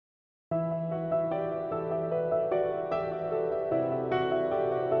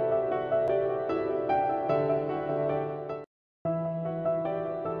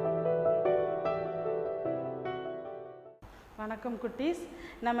வணக்கம் குட்டீஸ்.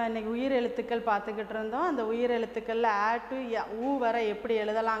 நம்ம இன்னைக்கு உயிர் எழுத்துக்கள் பார்த்துக்கிட்டு இருந்தோம். அந்த உயிர் எழுத்துக்களில் ஆ டு ஊ வர எப்படி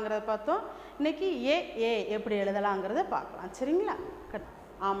எழுதலாங்கிறத பார்த்தோம். இன்னைக்கு ஏ எப்படி எழுதலாங்கிறத பார்க்கலாம். சரிங்களா?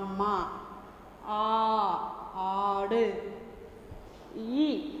 அம்மா, ஆ ஆடு, ஈ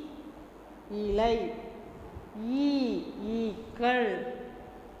இலை, ஈக்கள்,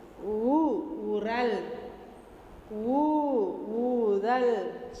 ஊ உரல், ஊதல்.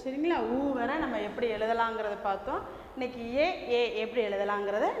 சரிங்களா? ஊ வர நம்ம எப்படி எழுதலாங்கிறத பார்த்தோம். இன்னைக்கு ஏ எப்படி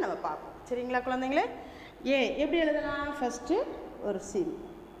எழுதலாங்கிறத நம்ம பார்ப்போம். சரிங்களா குழந்தைங்களே? ஏ எப்படி எழுதலாம்? ஃபஸ்ட்டு ஒரு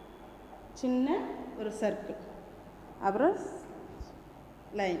சின்ன ஒரு சர்க்கிள், அப்புறம்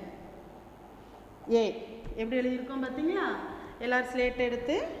லைன். ஏ எப்படி எழுதியிருக்கோம் பார்த்தீங்களா? எல்லோரும் ஸ்லேட்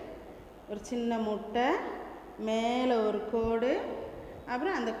எடுத்து ஒரு சின்ன முட்டை, மேலே ஒரு கோடு,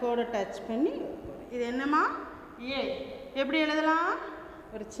 அப்புறம் அந்த கோடை டச் பண்ணி இது என்னம்மா? ஏ. எப்படி எழுதலாம்?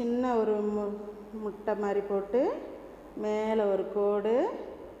 ஒரு சின்ன ஒரு முட்டை மாதிரி போட்டு மேலே ஒரு கோடு,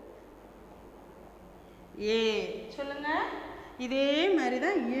 ஏ. சொல்லுங்க. இதே மாதிரி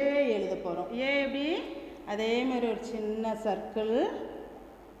தான் ஏ எழுத போகிறோம். ஏ எப்படி? அதே மாதிரி ஒரு சின்ன சர்க்கிள்,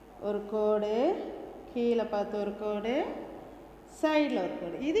 ஒரு கோடு, கீழே பார்த்து ஒரு கோடு, சைடில் ஒரு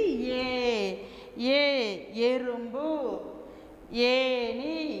கோடு. இது ஏ. எறும்பு,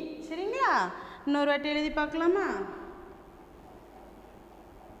 ஏனி. சரிங்களா? இன்னொரு வாட்டி எழுதி பார்க்கலாமா?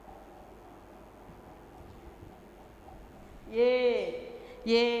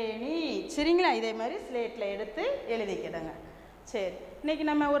 ஏனி. சரிங்களா? இதே மாதிரி ஸ்லேட்டில் எடுத்து எழுதிக்கிடுங்க. சரி, இன்னைக்கு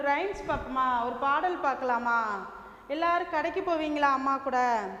நம்ம ஒரு ரைம்ஸ் பார்ப்போமா? ஒரு பாடல் பார்க்கலாமா? எல்லோரும் கடைக்கு போவீங்களா?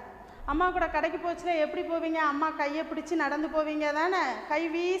 அம்மா கூட கடைக்கு போச்சுன்னா எப்படி போவீங்க? அம்மா கையை பிடிச்சி நடந்து போவீங்க தானே? கை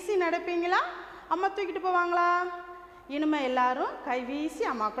வீசி நடப்பீங்களா? அம்மா தூக்கிட்டு போவாங்களா? இனிமேல் எல்லாரும் கை வீசி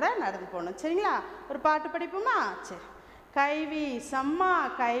அம்மா கூட நடந்து போகணும். சரிங்களா? ஒரு பாட்டு படிப்போமா? சரி. கைவீசு அம்மா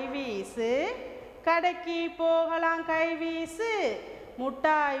கைவீசு, கடைக்கு போகலாம் கைவீசு,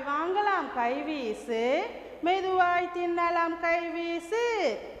 முட்டாய் வாங்கலாம் கைவீசு, மெதுவாய் தின்னலாம் கைவீசு,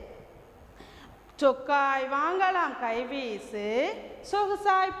 சொக்காய் வாங்கலாம் கைவீசு,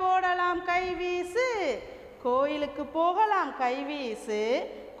 சொகுசாய் போடலாம் கைவீசு, கோயிலுக்கு போகலாம் கைவீசு,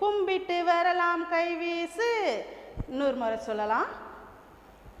 கும்பிட்டு வரலாம் கைவீசு. இன்னொரு முறை சொல்லலாம்.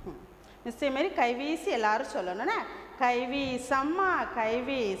 நிச்சயம் மாரி கைவீசி எல்லாரும் சொல்லணும்னா, கைவீசு அம்மா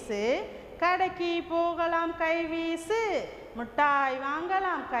கைவீசு, கடைக்கு போகலாம் கைவீசு, முட்டாய்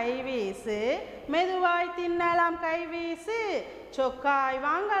வாங்கலாம் கைவீசு, மெதுவாய் தின்னலாம் கைவீசு, சொக்காய்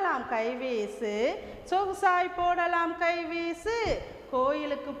வாங்கலாம் கைவீசு, சொகுசாய் போடலாம் கைவீசு,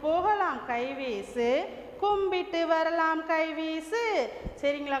 கோயிலுக்கு போகலாம் கைவீசு, கும்பிட்டு வரலாம் கைவீசு.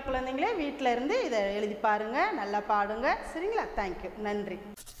 சரிங்களா குழந்தைங்களே? வீட்டில் இருந்து இதை எழுதி பாருங்கள், நல்லா பாடுங்க. சரிங்களா? தேங்க்யூ, நன்றி.